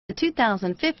The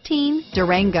 2015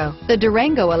 Durango. The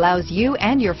Durango allows you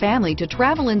and your family to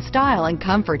travel in style and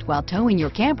comfort while towing your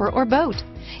camper or boat.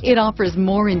 It offers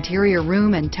more interior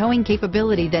room and towing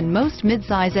capability than most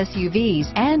midsize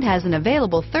SUVs and has an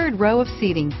available third row of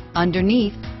seating.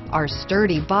 Underneath are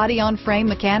sturdy body-on-frame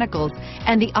mechanicals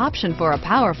and the option for a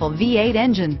powerful V8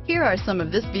 engine. Here are some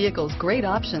of this vehicle's great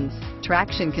options: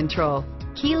 traction control,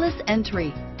 keyless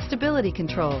entry, stability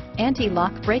control,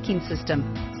 anti-lock braking system,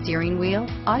 steering wheel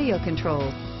audio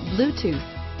controls, Bluetooth,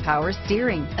 power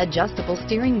steering, adjustable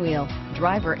steering wheel,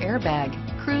 driver airbag,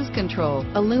 cruise control,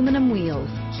 aluminum wheels,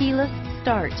 keyless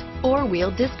start,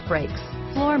 four-wheel disc brakes,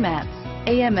 floor mats,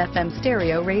 AM/FM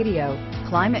stereo radio,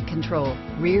 climate control,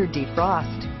 rear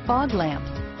defrost, fog lamps,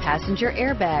 passenger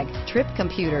airbag, trip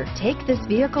computer. Take this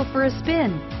vehicle for a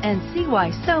spin and see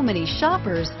why so many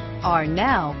shoppers are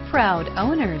now proud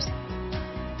owners.